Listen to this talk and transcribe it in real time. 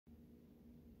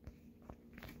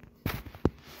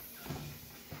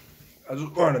I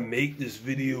just want to make this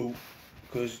video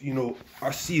because, you know,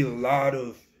 I see a lot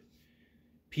of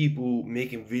people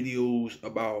making videos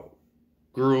about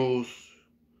girls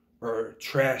are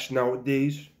trash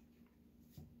nowadays.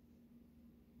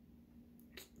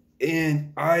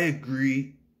 And I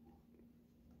agree,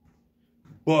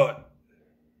 but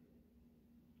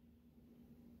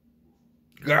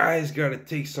guys got to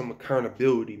take some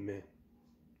accountability, man.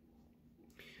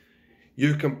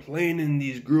 You're complaining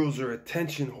these girls are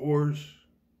attention whores,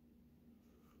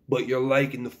 but you're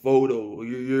liking the photo.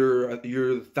 You're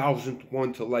the 1,000th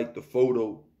one to like the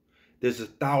photo. There's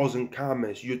 1,000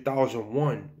 comments. You're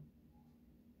 1,001.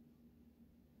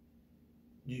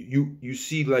 You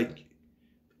see, like,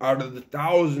 out of the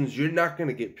thousands, you're not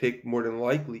gonna get picked more than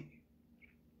likely.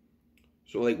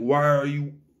 So, like, why are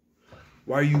you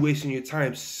wasting your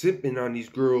time sipping on these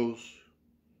girls,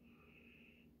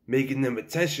 making them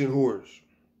attention whores?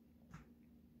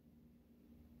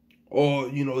 Oh,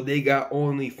 you know, they got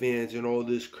OnlyFans and all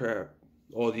this crap.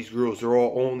 All these girls, they're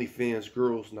all OnlyFans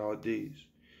girls nowadays.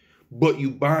 But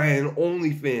you buying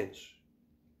OnlyFans.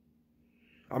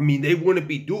 I mean, they wouldn't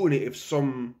be doing it if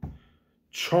some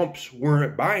chumps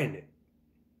weren't buying it.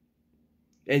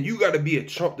 And you got to be a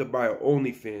chump to buy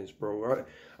OnlyFans, bro.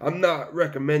 I'm not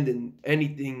recommending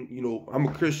anything, you know, I'm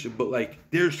a Christian, but like,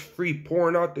 there's free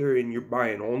porn out there and you're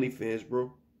buying OnlyFans,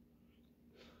 bro.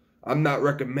 I'm not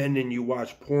recommending you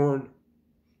watch porn.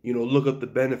 You know, look up the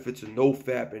benefits of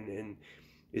NoFap, and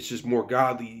it's just more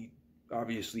godly.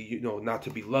 Obviously, you know, not to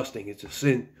be lusting, it's a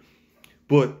sin.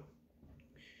 But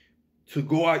to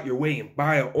go out your way and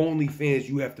buy an OnlyFans,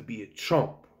 you have to be a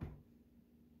chump.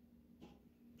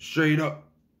 Straight up.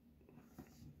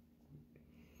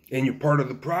 And you're part of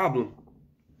the problem.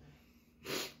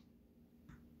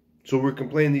 So we're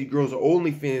complaining these girls are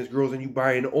OnlyFans girls and you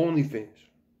buying OnlyFans.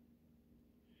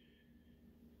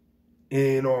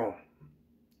 And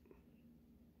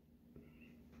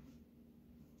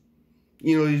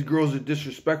you know, these girls are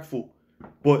disrespectful,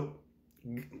 but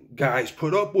guys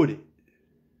put up with it.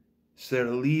 Instead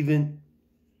of leaving,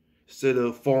 instead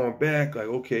of falling back, like,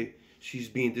 okay, she's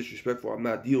being disrespectful, I'm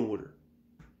not dealing with her.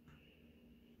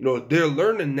 You know, they're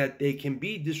learning that they can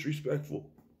be disrespectful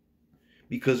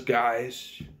because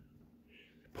guys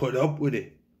put up with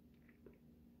it.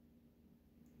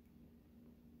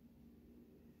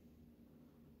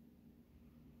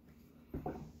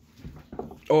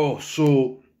 Oh,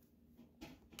 so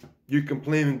you're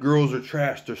complaining girls are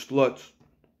trash, they're sluts.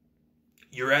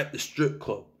 You're at the strip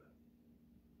club,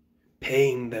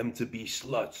 paying them to be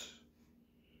sluts.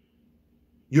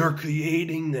 You're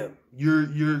creating them.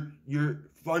 You're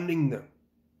funding them.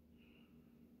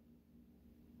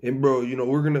 And bro, you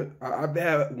know, I've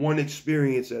had one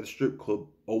experience at a strip club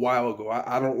a while ago.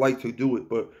 I don't like to do it,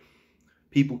 but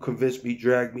people convinced me,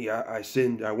 dragged me. I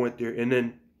sinned. I went there. And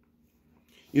then,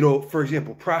 you know, for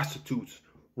example, prostitutes,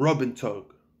 rub and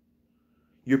tug.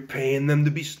 You're paying them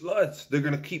to be sluts. They're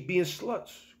going to keep being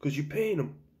sluts because you're paying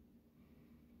them.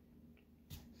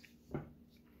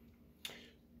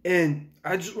 And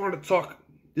I just want to talk,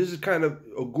 this is kind of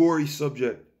a gory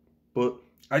subject, but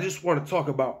I just want to talk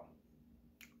about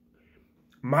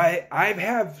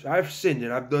I've sinned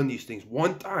and I've done these things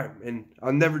one time and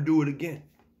I'll never do it again.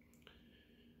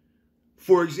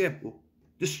 For example,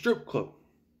 the strip club.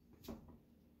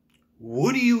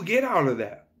 What do you get out of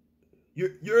that?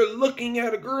 You're looking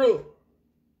at a girl.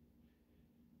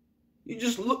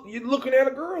 You're looking at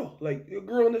a girl, like a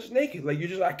girl that's naked. Like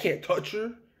I can't touch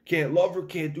her, can't love her,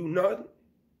 can't do nothing.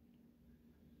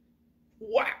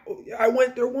 Wow, I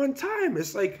went there one time.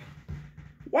 It's like,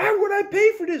 why would I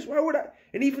pay for this? Why would I?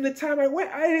 And even the time I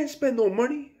went, I didn't spend no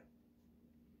money.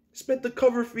 I spent the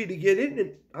cover fee to get in,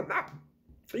 and I'm not.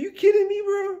 Are you kidding me,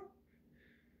 bro?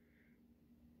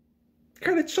 What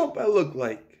kind of chump I look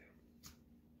like?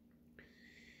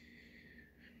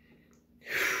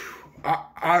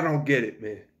 I don't get it,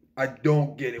 man. I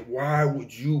don't get it. Why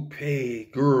would you pay a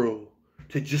girl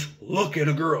to just look at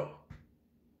a girl?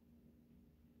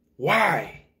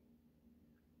 Why?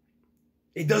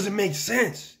 It doesn't make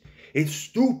sense. It's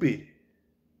stupid.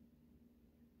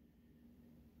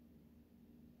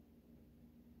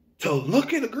 To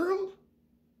look at a girl?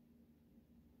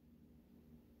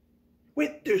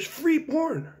 Wait, there's free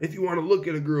porn if you want to look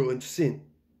at a girl and sin.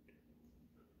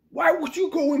 Why would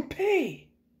you go and pay?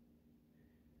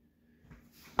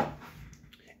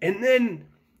 And then,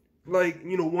 like,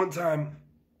 you know, one time,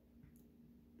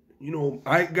 you know,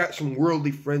 I got some worldly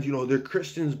friends, you know, they're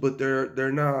Christians, but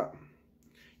they're not,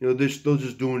 you know, they're still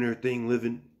just doing their thing,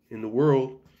 living in the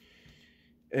world.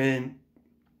 And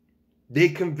they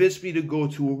convinced me to go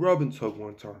to a rub and tug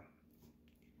one time.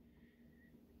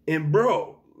 And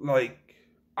bro, like,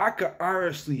 I could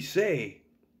honestly say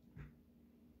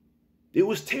it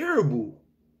was terrible.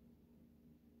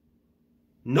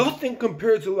 Nothing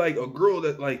compared to like a girl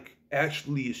that like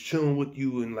actually is chilling with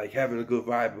you and like having a good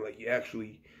vibe and like you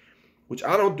actually, which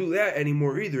I don't do that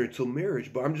anymore either until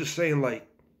marriage. But I'm just saying, like,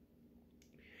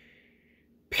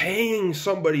 paying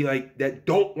somebody like that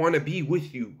don't want to be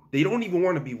with you. They don't even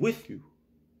want to be with you.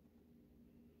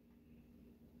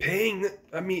 Paying,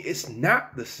 I mean, it's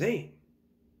not the same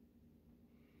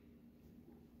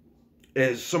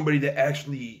as somebody that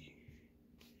actually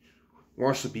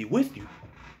wants to be with you.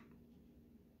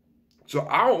 So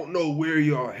I don't know where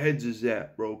y'all heads is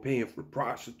at, bro. Paying for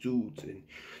prostitutes and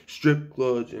strip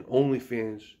clubs and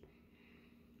OnlyFans.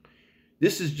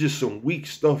 This is just some weak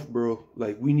stuff, bro.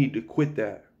 Like, we need to quit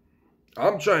that.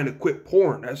 I'm trying to quit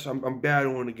porn. I'm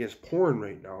battling against porn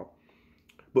right now.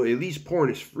 But at least porn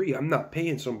is free. I'm not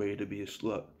paying somebody to be a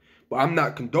slut. But I'm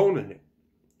not condoning it.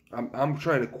 I'm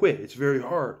trying to quit. It's very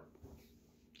hard.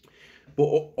 But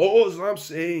all I'm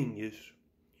saying is,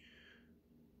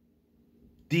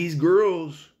 these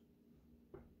girls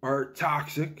are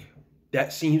toxic.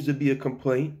 That seems to be a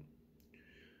complaint.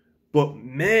 But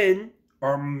men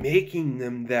are making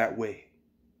them that way.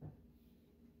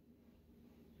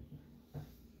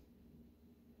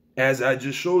 As I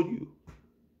just showed you.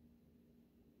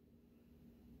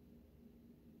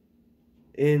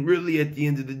 And really, at the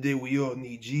end of the day, we all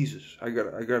need Jesus. I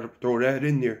gotta throw that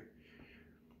in there.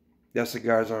 That's the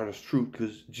guy's honest truth.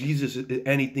 Because Jesus is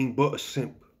anything but a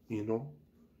simp, you know.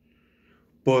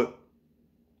 But,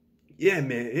 yeah,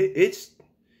 man, it's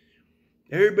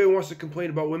everybody wants to complain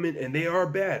about women, and they are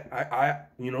bad.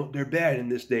 You know, they're bad in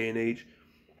this day and age.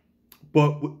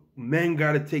 But men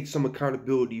got to take some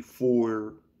accountability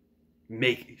for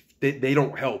they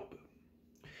don't help.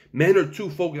 Men are too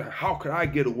focused on how could I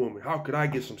get a woman? How could I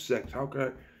get some sex? How could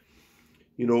I,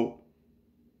 you know,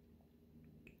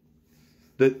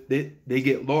 they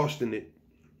get lost in it.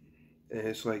 And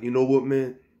it's like, you know what,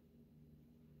 man?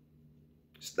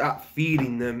 Stop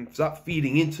feeding them. Stop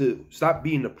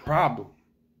being the problem.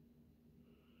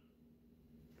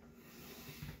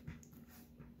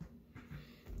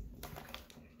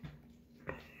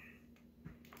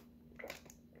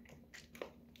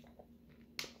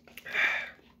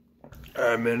 All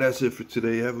right, man, that's it for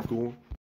today. Have a good one.